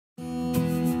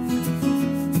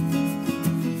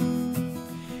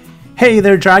Hey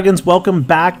there, dragons, welcome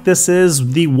back. This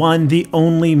is the one, the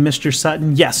only Mr.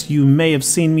 Sutton. Yes, you may have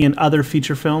seen me in other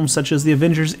feature films such as the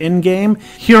Avengers Endgame.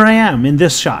 Here I am in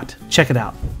this shot. Check it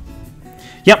out.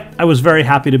 Yep, I was very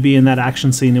happy to be in that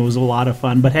action scene. It was a lot of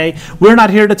fun. But hey, we're not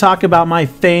here to talk about my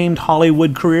famed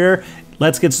Hollywood career.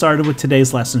 Let's get started with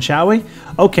today's lesson, shall we?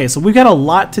 Okay, so we've got a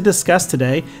lot to discuss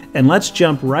today, and let's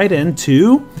jump right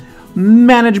into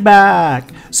Manage Back.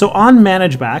 So on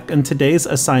Manage Back, in today's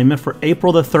assignment for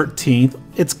April the 13th,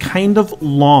 it's kind of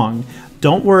long.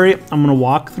 Don't worry, I'm going to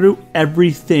walk through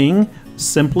everything,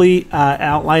 simply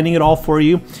outlining it all for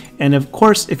you. And of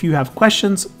course, if you have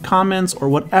questions, comments, or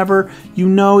whatever, you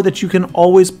know that you can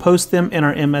always post them in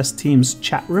our MS Teams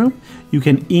chat room. You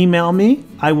can email me.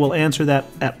 I will answer that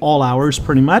at all hours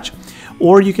pretty much.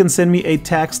 Or you can send me a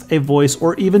text, a voice,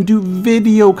 or even do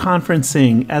video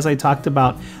conferencing as I talked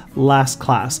about last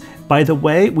class. By the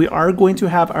way, we are going to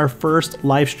have our first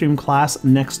live stream class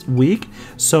next week,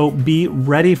 so be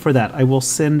ready for that. I will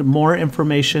send more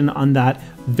information on that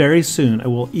very soon. I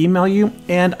will email you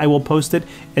and I will post it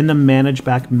in the Manage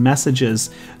Back messages.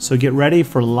 So get ready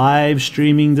for live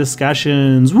streaming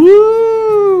discussions.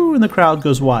 Woo! And the crowd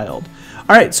goes wild.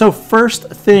 All right, so first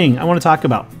thing I want to talk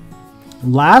about.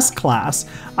 Last class,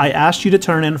 I asked you to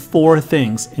turn in 4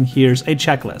 things, and here's a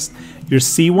checklist. Your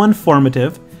C1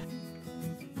 formative,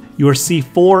 your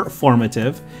C4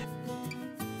 formative,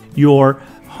 your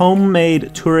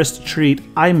homemade tourist treat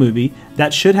iMovie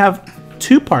that should have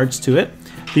 2 parts to it.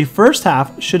 The first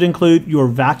half should include your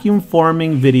vacuum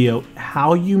forming video,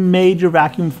 how you made your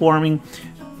vacuum forming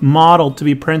model to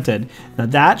be printed. Now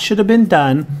that should have been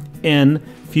done in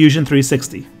Fusion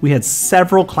 360. We had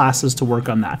several classes to work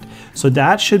on that. So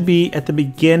that should be at the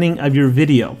beginning of your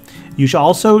video. You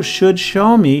also should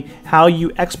show me how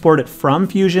you export it from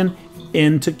Fusion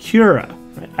into Cura.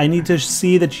 Right? I need to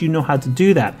see that you know how to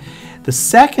do that. The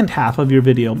second half of your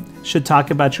video should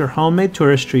talk about your homemade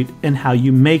tourist treat and how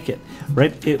you make it.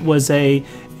 Right? It was a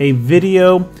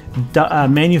video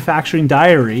manufacturing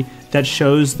diary that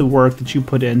shows the work that you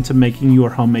put into making your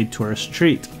homemade tourist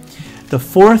treat. The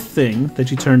fourth thing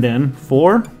that you turned in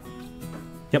for,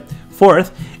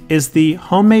 fourth, is the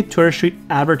homemade tourist treat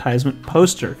advertisement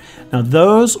poster. Now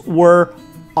those were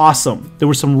awesome. There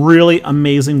was some really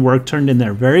amazing work turned in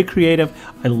there. Very creative.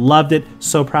 I loved it.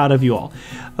 So proud of you all.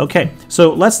 Okay,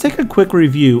 so let's take a quick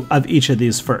review of each of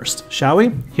these first, shall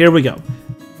we? Here we go.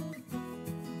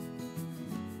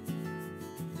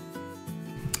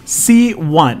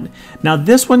 C1. Now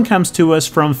this one comes to us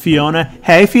from Fiona.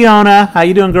 Hey Fiona, how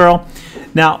you doing, girl?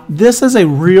 Now this is a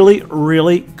really,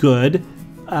 really good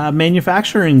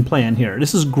manufacturing plan here.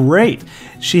 This is great.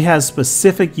 She has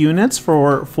specific units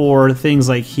for things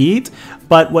like heat,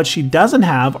 but what she doesn't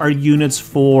have are units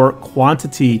for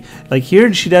quantity. Like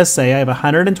here she does say I have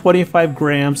 125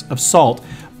 grams of salt,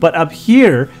 but up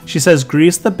here she says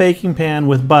grease the baking pan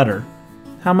with butter.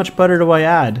 How much butter do I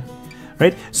add?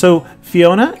 Right? So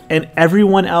Fiona and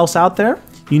everyone else out there,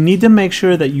 you need to make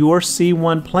sure that your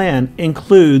C1 plan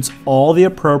includes all the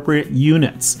appropriate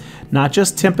units, not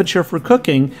just temperature for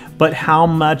cooking, but how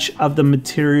much of the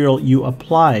material you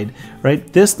applied,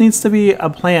 right? This needs to be a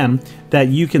plan that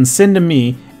you can send to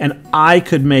me and I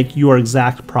could make your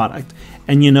exact product.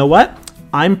 And you know what?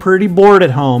 I'm pretty bored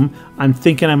at home. I'm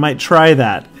thinking I might try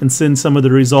that and send some of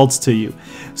the results to you.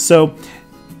 So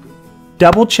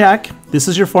double check. This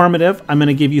is your formative. I'm going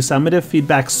to give you summative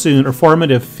feedback soon, or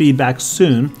formative feedback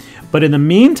soon. But in the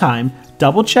meantime,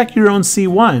 double check your own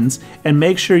C1s and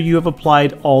make sure you have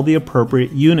applied all the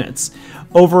appropriate units.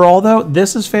 Overall though,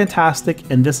 this is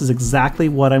fantastic and this is exactly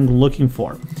what I'm looking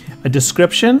for. A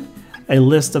description, a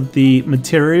list of the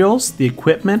materials, the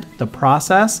equipment, the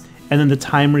process, and then the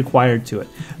time required to it.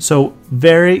 So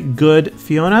very good,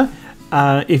 Fiona.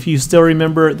 If you still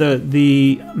remember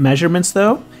the measurements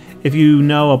though, if you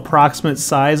know approximate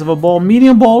size of a bowl,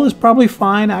 medium bowl is probably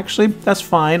fine. Actually, that's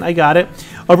fine. I got it.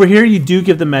 Over here, you do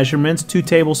give the measurements: 2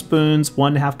 tablespoons,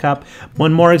 1.5 cup.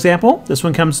 One more example. This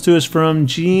one comes to us from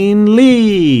Jean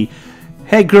Lee.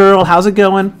 Hey girl, how's it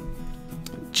going?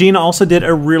 Jean also did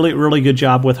a really, really good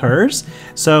job with hers.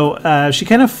 So she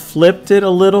kind of flipped it a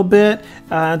little bit.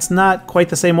 It's not quite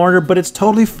the same order, but it's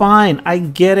totally fine. I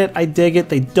get it. I dig it.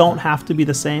 They don't have to be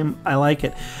the same. I like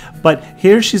it. But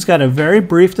here she's got a very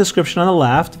brief description on the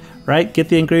left, right? Get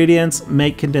the ingredients,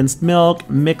 make condensed milk,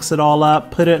 mix it all up,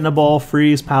 put it in a bowl,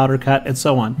 freeze, powder, cut, and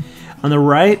so on. On the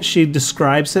right, she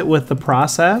describes it with the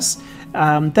process.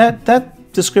 That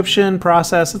description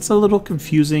process, it's a little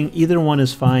confusing. Either one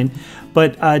is fine.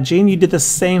 But Jane, you did the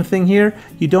same thing here.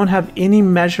 You don't have any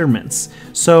measurements.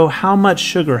 So how much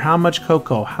sugar, how much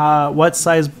cocoa, what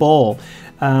size bowl,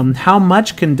 how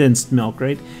much condensed milk,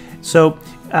 right? So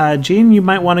Jean, you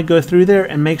might want to go through there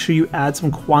and make sure you add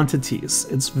some quantities.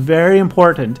 It's very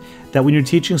important that when you're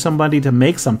teaching somebody to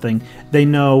make something, they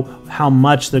know how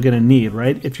much they're going to need,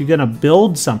 right? If you're going to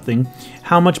build something,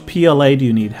 how much PLA do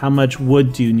you need? How much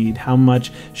wood do you need? How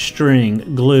much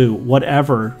string, glue,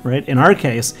 whatever, right? In our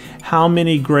case, how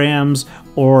many grams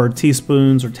or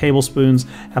teaspoons or tablespoons,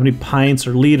 how many pints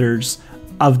or liters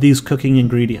of these cooking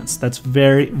ingredients. That's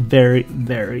very, very,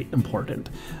 very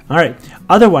important. All right,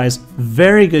 otherwise,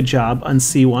 very good job on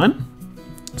C1.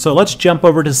 So let's jump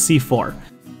over to C4.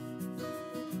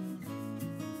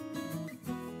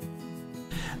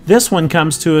 This one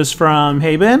comes to us from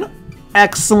Haben.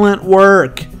 Excellent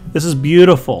work. This is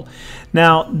beautiful.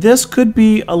 Now, this could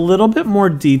be a little bit more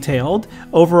detailed.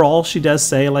 Overall, she does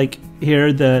say, like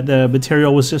here, the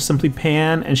material was just simply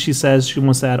pan, and she says she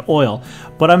wants to add oil.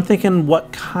 But I'm thinking,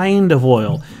 what kind of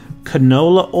oil?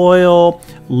 Canola oil,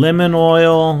 lemon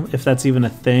oil, if that's even a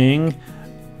thing.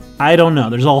 I don't know.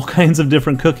 There's all kinds of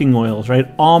different cooking oils, right?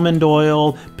 Almond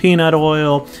oil, peanut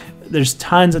oil. There's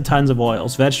tons and tons of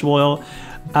oils, vegetable oil.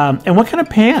 And what kind of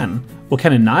pan? What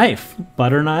kind of knife?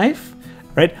 Butter knife?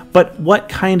 Right? But what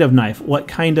kind of knife? What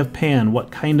kind of pan?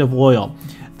 What kind of oil?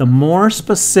 The more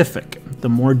specific, the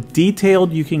more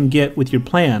detailed you can get with your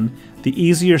plan, the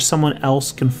easier someone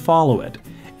else can follow it.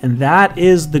 And that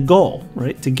is the goal,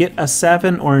 right? To get a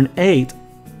 7 or an 8,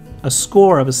 a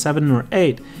score of a 7 or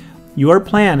 8, your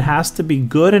plan has to be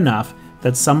good enough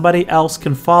that somebody else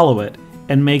can follow it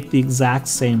and make the exact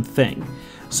same thing.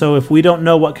 So if we don't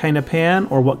know what kind of pan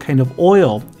or what kind of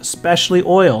oil, especially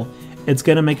oil, it's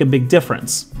going to make a big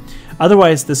difference.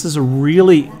 Otherwise, this is a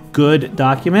really good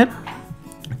document.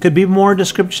 Could be more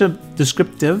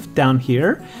descriptive down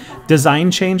here. Design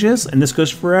changes, and this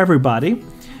goes for everybody.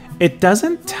 It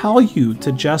doesn't tell you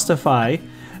to justify.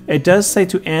 It does say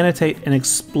to annotate and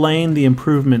explain the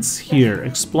improvements here.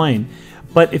 Explain.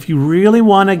 But if you really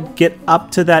want to get up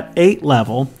to that 8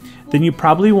 level, then you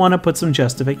probably want to put some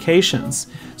justifications.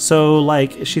 So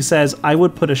like she says, I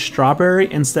would put a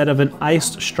strawberry instead of an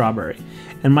iced strawberry.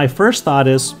 And my first thought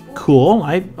is, cool,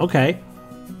 okay,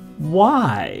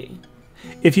 why?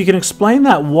 If you can explain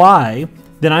that why,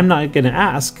 then I'm not going to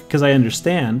ask because I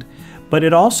understand. But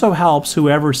it also helps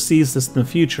whoever sees this in the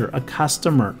future, a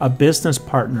customer, a business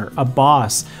partner, a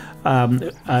boss,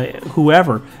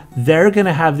 whoever, they're going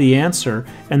to have the answer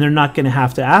and they're not going to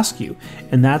have to ask you.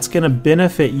 And that's going to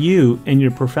benefit you in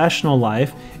your professional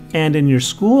life and in your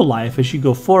school life as you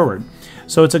go forward.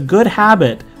 So it's a good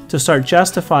habit to start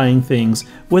justifying things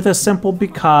with a simple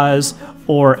because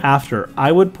or after.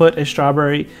 I would put a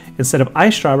strawberry instead of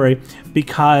iced strawberry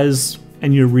because,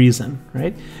 and your reason,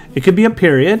 right? It could be a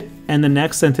period, and the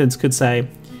next sentence could say,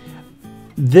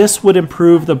 this would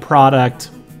improve the product,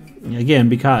 again,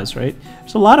 because, right?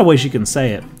 There's a lot of ways you can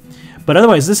say it. But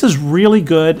otherwise, this is really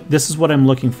good. This is what I'm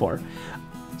looking for.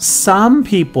 Some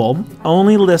people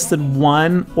only listed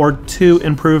 1 or 2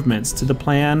 improvements to the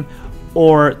plan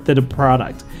or to the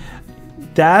product.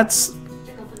 That's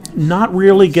not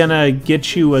really gonna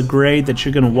get you a grade that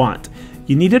you're gonna want.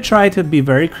 You need to try to be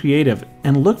very creative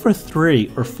and look for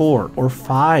 3 or 4 or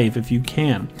 5 if you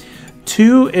can.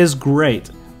 2 is great,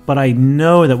 but I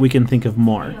know that we can think of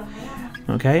more.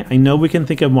 Okay, I know we can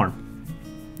think of more.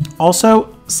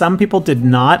 Also, some people did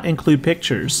not include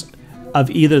pictures of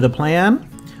either the plan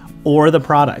or the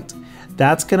product.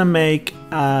 That's gonna make,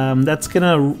 that's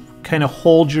gonna kind of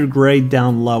hold your grade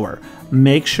down lower.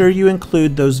 Make sure you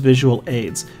include those visual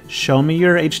aids. Show me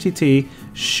your HTT,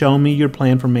 show me your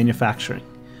plan for manufacturing.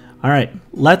 All right,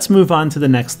 let's move on to the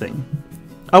next thing.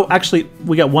 Oh, actually,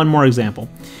 we got one more example.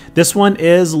 This one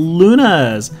is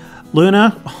Luna's.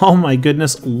 Luna, oh my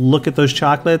goodness, look at those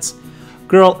chocolates.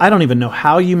 Girl, I don't even know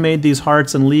how you made these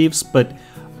hearts and leaves, but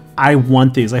I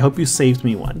want these. I hope you saved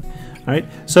me one. All right,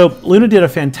 so Luna did a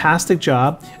fantastic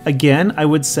job. Again, I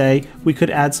would say we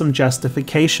could add some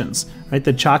justifications, right?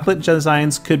 The chocolate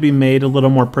designs could be made a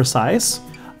little more precise.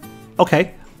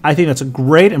 Okay, I think that's a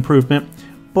great improvement,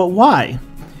 but why?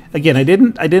 Again, I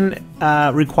didn't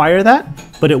require that,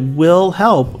 but it will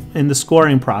help in the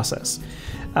scoring process.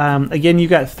 Again, you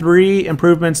got 3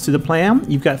 improvements to the plan.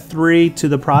 You've got 3 to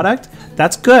the product.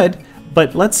 That's good,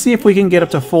 but let's see if we can get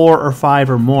up to 4 or 5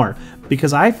 or more,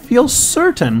 because I feel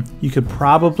certain you could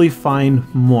probably find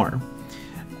more.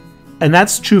 And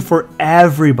that's true for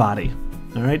everybody.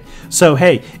 All right. So,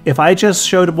 hey, if I just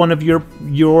showed one of your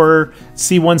C1,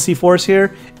 C4s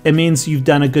here, it means you've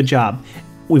done a good job.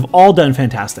 We've all done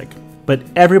fantastic, but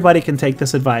everybody can take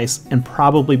this advice and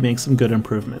probably make some good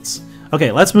improvements. Okay,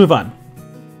 let's move on.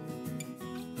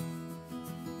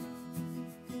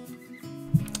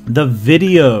 The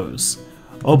videos.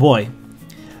 Oh boy.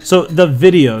 So the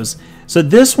videos. So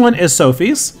this one is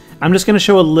Sophie's. I'm just going to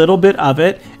show a little bit of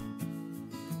it.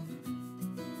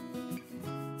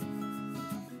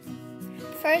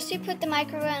 First, you put the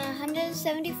microwave at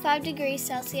 175 degrees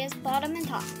Celsius, bottom and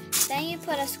top. Then you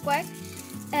put a square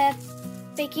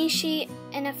baking sheet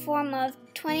in a form of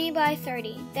 20 by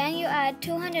 30. Then you add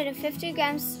 250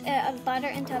 grams of butter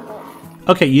into a bowl.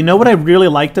 Okay, you know what I really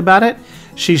liked about it?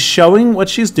 She's showing what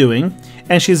she's doing,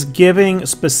 and she's giving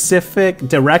specific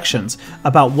directions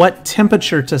about what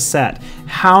temperature to set,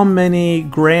 how many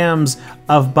grams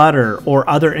of butter or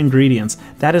other ingredients.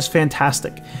 That is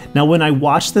fantastic. Now, when I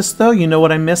watch this though, you know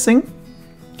what I'm missing?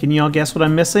 Can you all guess what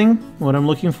I'm missing? What I'm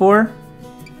looking for?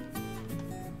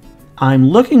 I'm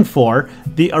looking for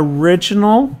the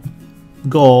original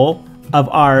goal of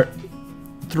our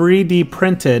 3D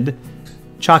printed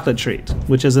chocolate treat,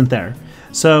 which isn't there.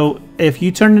 So if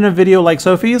you turn in a video like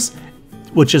Sophie's,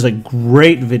 which is a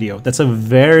great video, that's a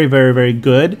very, very, very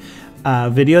good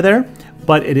video there,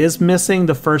 but it is missing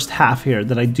the first half here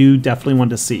that I do definitely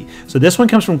want to see. So this one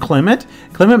comes from Clement.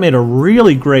 Clement made a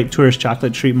really great tourist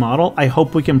chocolate treat model. I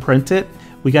hope we can print it.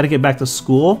 We got to get back to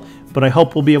school, but I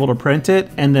hope we'll be able to print it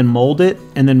and then mold it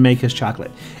and then make his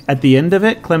chocolate. At the end of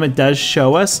it, Clement does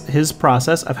show us his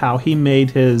process of how he made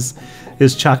his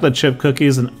chocolate chip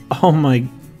cookies, and oh my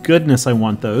goodness, I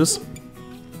want those.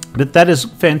 But that is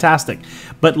fantastic.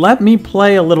 But let me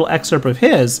play a little excerpt of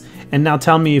his, and now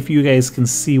tell me if you guys can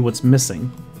see what's missing.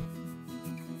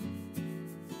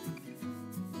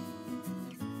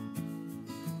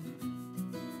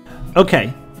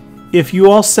 Okay, if you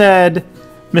all said,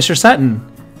 Mr. Sutton,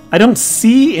 I don't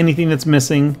see anything that's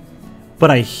missing, but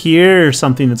I hear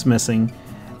something that's missing,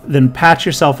 then pat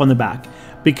yourself on the back.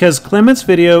 Because Clement's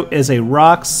video is a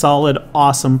rock solid,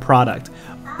 awesome product,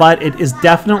 but it is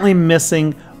definitely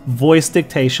missing voice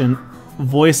dictation,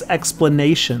 voice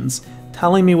explanations,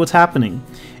 telling me what's happening.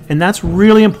 And that's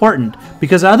really important,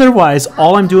 because otherwise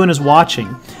all I'm doing is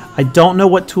watching. I don't know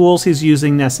what tools he's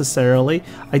using necessarily.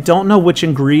 I don't know which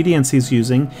ingredients he's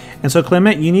using. And so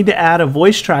Clement, you need to add a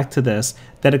voice track to this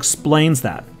that explains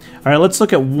that. All right, let's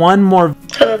look at one more.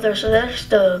 So there's this,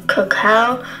 the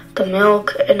cacao, the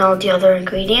milk, and all the other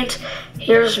ingredients.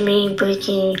 Here's me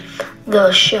breaking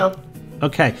the shell.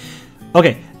 Okay,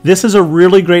 this is a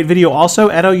really great video.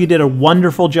 Also, Edo, you did a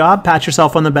wonderful job. Pat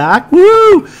yourself on the back.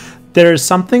 Woo! There's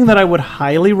something that I would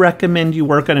highly recommend you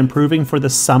work on improving for the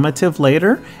summative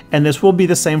later, and this will be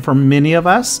the same for many of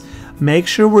us. Make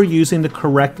sure we're using the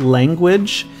correct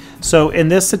language. So in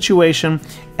this situation,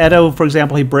 Edo, for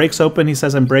example, he breaks open, he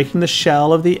says, I'm breaking the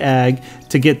shell of the egg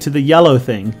to get to the yellow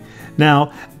thing.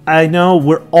 Now, I know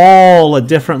we're all at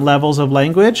different levels of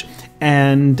language,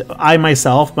 and I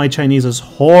myself, my Chinese is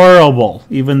horrible,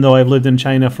 even though I've lived in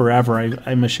China forever,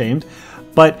 I'm ashamed.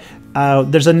 But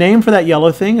there's a name for that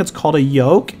yellow thing, it's called a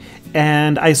yolk,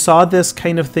 and I saw this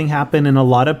kind of thing happen in a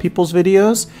lot of people's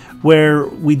videos where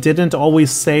we didn't always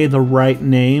say the right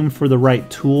name for the right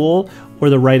tool or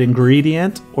the right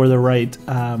ingredient or the right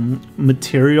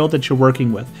material that you're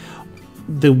working with.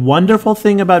 The wonderful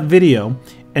thing about video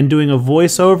and doing a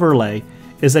voice overlay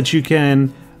is that you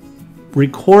can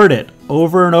record it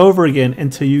over and over again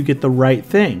until you get the right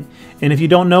thing. And if you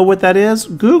don't know what that is,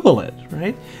 Google it,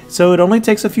 right? So it only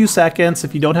takes a few seconds.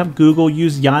 If you don't have Google,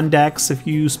 use Yandex if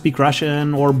you speak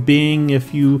Russian, or Bing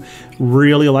if you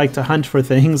really like to hunt for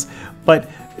things. But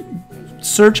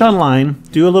search online,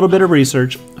 do a little bit of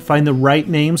research, find the right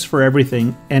names for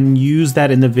everything, and use that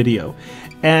in the video.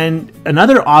 And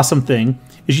another awesome thing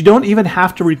is you don't even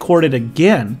have to record it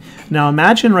again. Now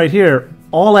imagine right here,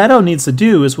 all Edo needs to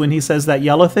do is when he says that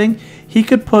yellow thing, he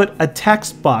could put a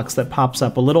text box that pops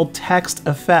up, a little text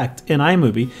effect in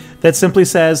iMovie that simply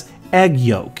says egg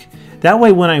yolk. That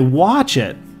way when I watch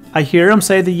it, I hear him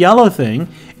say the yellow thing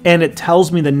and it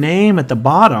tells me the name at the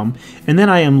bottom, and then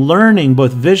I am learning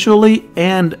both visually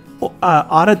and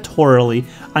auditorily.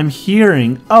 I'm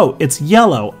hearing, oh, it's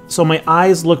yellow, so my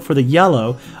eyes look for the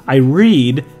yellow. I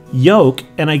read yolk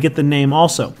and I get the name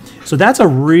also. So that's a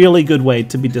really good way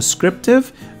to be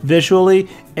descriptive visually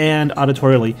and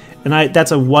auditorily, and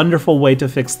that's a wonderful way to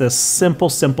fix this simple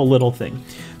little thing.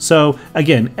 So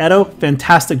again, Edo,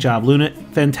 fantastic job. Luna,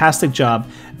 fantastic job.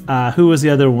 Who was the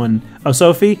other one? Oh,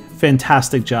 Sophie,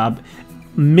 fantastic job.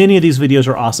 Many of these videos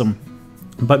are awesome,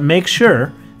 but make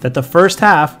sure that the first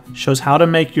half shows how to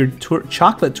make your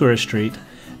chocolate tourist treat.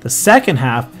 The second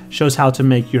half shows how to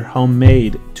make your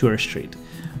homemade tourist treat.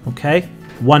 Okay,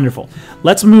 wonderful.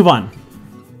 Let's move on.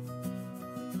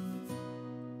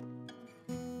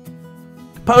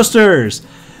 Posters.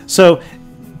 So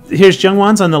here's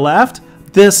Jungwon's on the left.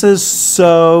 This is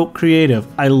so creative.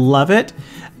 I love it.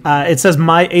 It says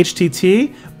my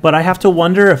HTT, But I have to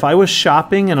wonder, if I was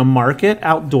shopping in a market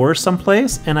outdoors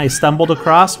someplace and I stumbled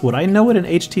across, would I know what an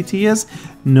HTT is?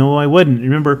 No, I wouldn't.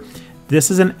 Remember,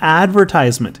 this is an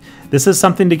advertisement. This is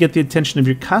something to get the attention of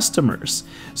your customers.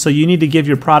 So you need to give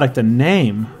your product a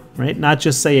name, right? Not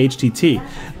just say HTT.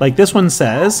 Like this one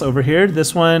says over here,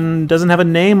 this one doesn't have a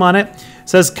name on it. It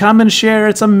says, come and share,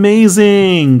 it's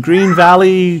amazing. Green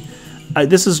Valley,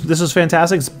 this is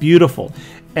fantastic, it's beautiful.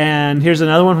 And here's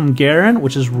another one from Garen,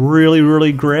 which is really,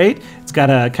 really great. It's got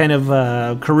a kind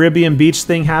of Caribbean beach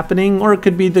thing happening, or it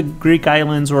could be the Greek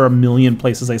islands or a million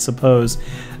places, I suppose.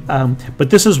 But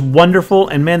this is wonderful.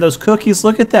 And man, those cookies,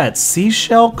 look at that.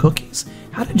 Seashell cookies?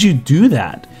 How did you do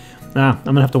that? I'm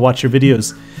going to have to watch your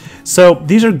videos. So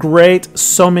these are great.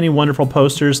 So many wonderful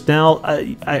posters. Now,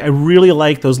 I really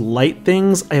like those light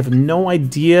things. I have no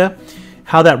idea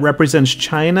how that represents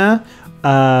China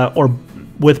or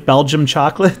with Belgium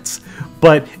chocolates,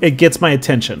 but it gets my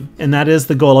attention. And that is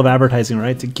the goal of advertising,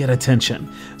 right? To get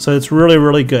attention. So it's really,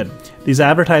 really good. These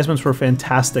advertisements were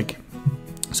fantastic.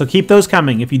 So keep those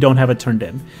coming if you don't have it turned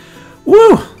in.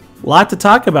 Woo! Lot to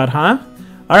talk about, huh?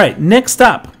 All right, next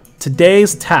up,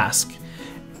 today's task.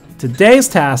 Today's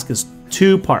task is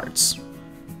 2 parts.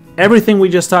 Everything we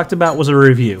just talked about was a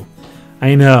review.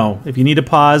 I know. If you need to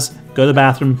pause, go to the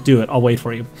bathroom, do it. I'll wait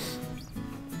for you.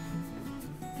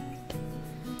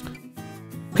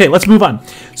 Okay, let's move on.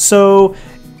 So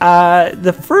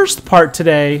the first part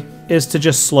today is to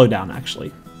just slow down,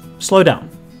 actually. Slow down.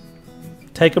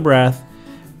 Take a breath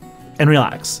and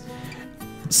relax.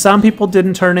 Some people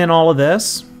didn't turn in all of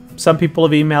this. Some people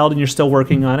have emailed and you're still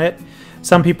working on it.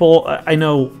 Some people, I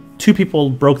know 2 people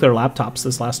broke their laptops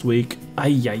this last week.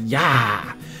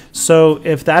 Ay-ya-ya. So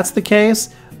if that's the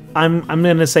case, I'm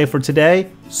going to say for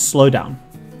today, slow down.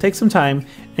 Take some time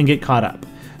and get caught up.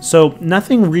 So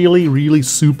nothing really, really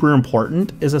super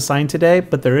important is assigned today,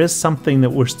 but there is something that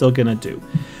we're still going to do.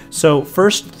 So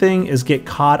first thing is get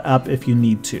caught up if you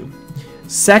need to.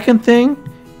 Second thing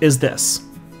is this.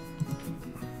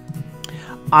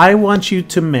 I want you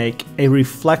to make a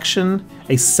reflection,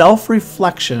 a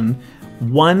self-reflection,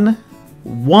 1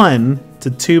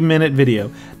 to 2 minute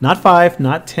video. Not 5,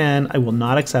 not 10. I will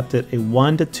not accept it. A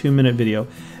 1 to 2 minute video.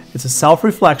 It's a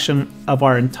self-reflection of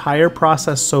our entire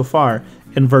process so far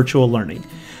in virtual learning.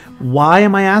 Why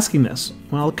am I asking this?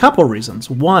 Well, a couple reasons.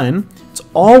 One, it's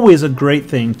always a great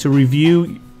thing to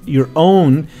review your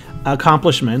own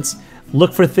accomplishments,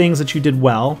 look for things that you did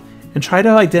well, and try to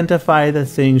identify the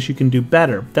things you can do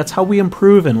better. That's how we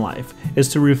improve in life, is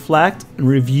to reflect and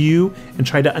review and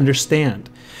try to understand.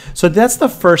 So that's the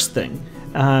first thing.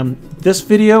 This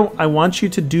video, I want you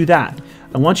to do that.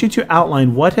 I want you to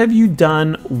outline what have you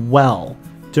done well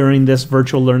during this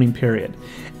virtual learning period.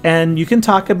 And you can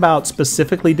talk about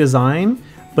specifically design,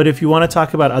 but if you want to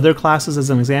talk about other classes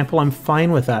as an example, I'm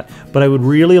fine with that. But I would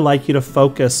really like you to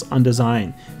focus on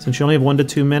design. Since you only have 1 to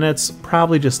 2 minutes,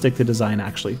 probably just stick to design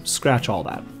actually. Scratch all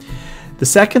that. The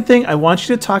second thing, I want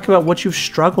you to talk about what you've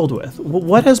struggled with.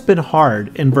 What has been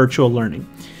hard in virtual learning?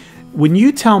 When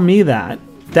you tell me that,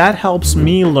 that helps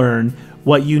me learn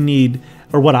what you need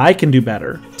or what I can do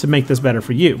better to make this better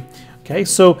for you. Okay,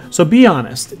 so be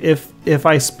honest. If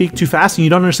I speak too fast and you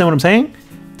don't understand what I'm saying,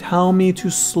 tell me to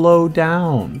slow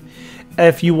down.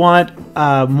 If you want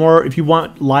if you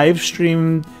want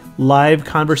live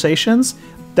conversations,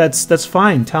 that's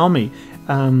fine. Tell me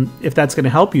if that's going to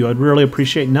help you. I'd really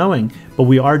appreciate knowing. But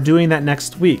we are doing that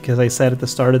next week, as I said at the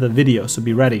start of the video, so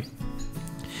be ready.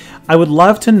 I would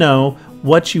love to know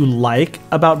what you like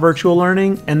about virtual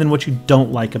learning and then what you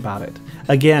don't like about it.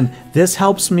 Again, this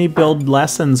helps me build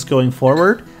lessons going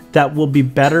forward that will be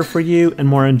better for you and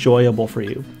more enjoyable for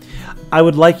you. I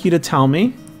would like you to tell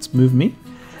me, let's move me,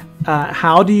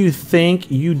 how do you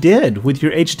think you did with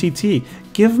your HTT?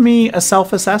 Give me a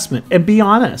self-assessment and be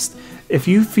honest. If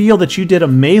you feel that you did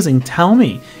amazing, tell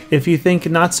me. If you think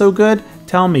not so good,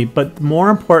 tell me. But more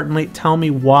importantly, tell me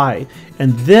why.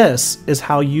 And this is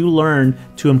how you learn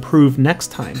to improve next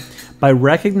time, by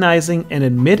recognizing and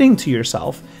admitting to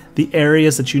yourself the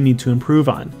areas that you need to improve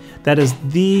on. That is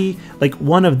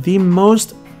one of the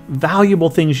most valuable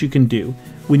things you can do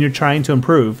when you're trying to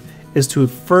improve, is to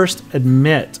first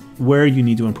admit where you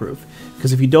need to improve.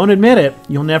 Because if you don't admit it,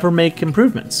 you'll never make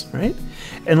improvements, right?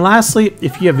 And lastly,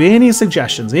 if you have any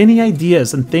suggestions, any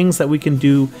ideas and things that we can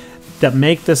do that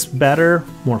make this better,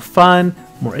 more fun,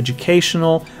 more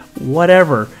educational,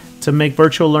 whatever, to make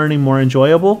virtual learning more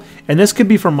enjoyable, and this could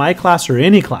be for my class or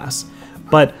any class,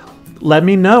 but let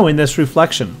me know in this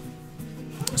reflection.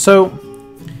 So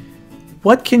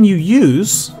what can you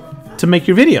use to make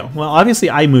your video? Well, obviously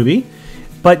iMovie,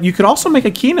 but you could also make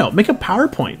a keynote, make a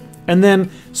PowerPoint, and then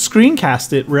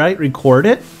screencast it, right? Record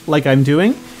it like I'm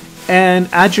doing, and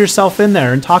add yourself in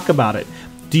there and talk about it.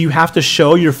 Do you have to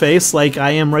show your face like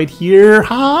I am right here?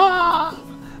 Ha!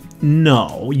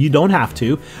 No, you don't have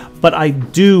to, but I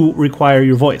do require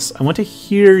your voice. I want to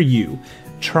hear you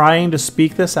trying to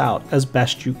speak this out as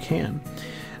best you can.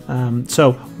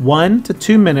 So 1 to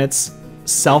 2 minutes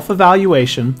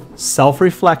self-evaluation,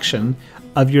 self-reflection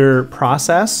of your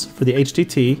process for the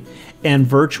HTT and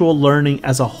virtual learning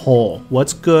as a whole.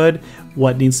 What's good,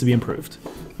 what needs to be improved.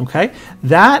 Okay,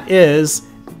 that is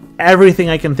everything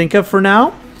I can think of for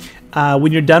now.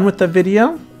 When you're done with the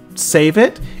video, save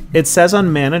it. It says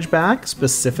on Manage Back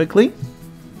specifically,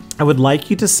 I would like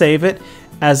you to save it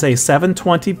as a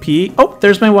 720p. Oh,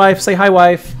 there's my wife. Say hi,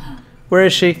 wife. Where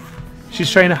is she?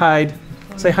 She's trying to hide.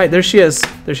 Say hi. There she is.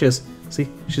 There she is. See,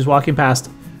 she's walking past.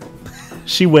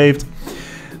 She waved.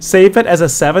 Save it as a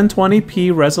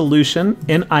 720p resolution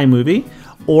in iMovie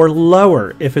or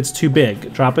lower if it's too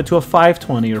big. Drop it to a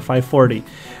 520 or 540.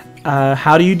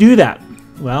 How do you do that?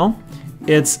 Well,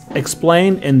 it's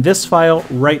explained in this file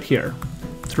right here.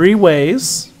 3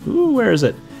 ways. Ooh, where is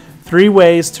it? 3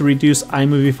 ways to reduce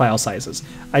iMovie file sizes.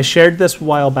 I shared this a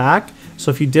while back,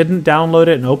 so if you didn't download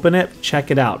it and open it,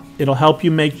 check it out. It'll help you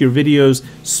make your videos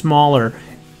smaller,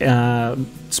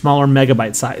 smaller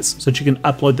megabyte size, so that you can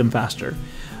upload them faster.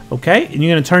 Okay, and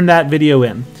you're going to turn that video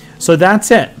in. So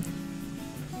that's it.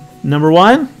 Number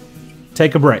 1,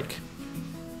 take a break.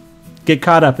 Get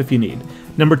caught up if you need.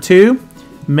 Number 2,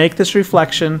 make this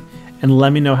reflection and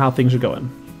let me know how things are going.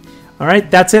 All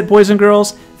right, that's it, boys and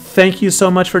girls. Thank you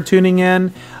so much for tuning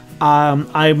in.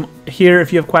 I'm here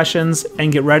if you have questions,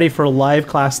 and get ready for a live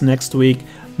class next week.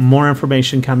 More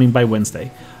information coming by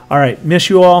Wednesday. All right, miss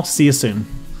you all. See you soon.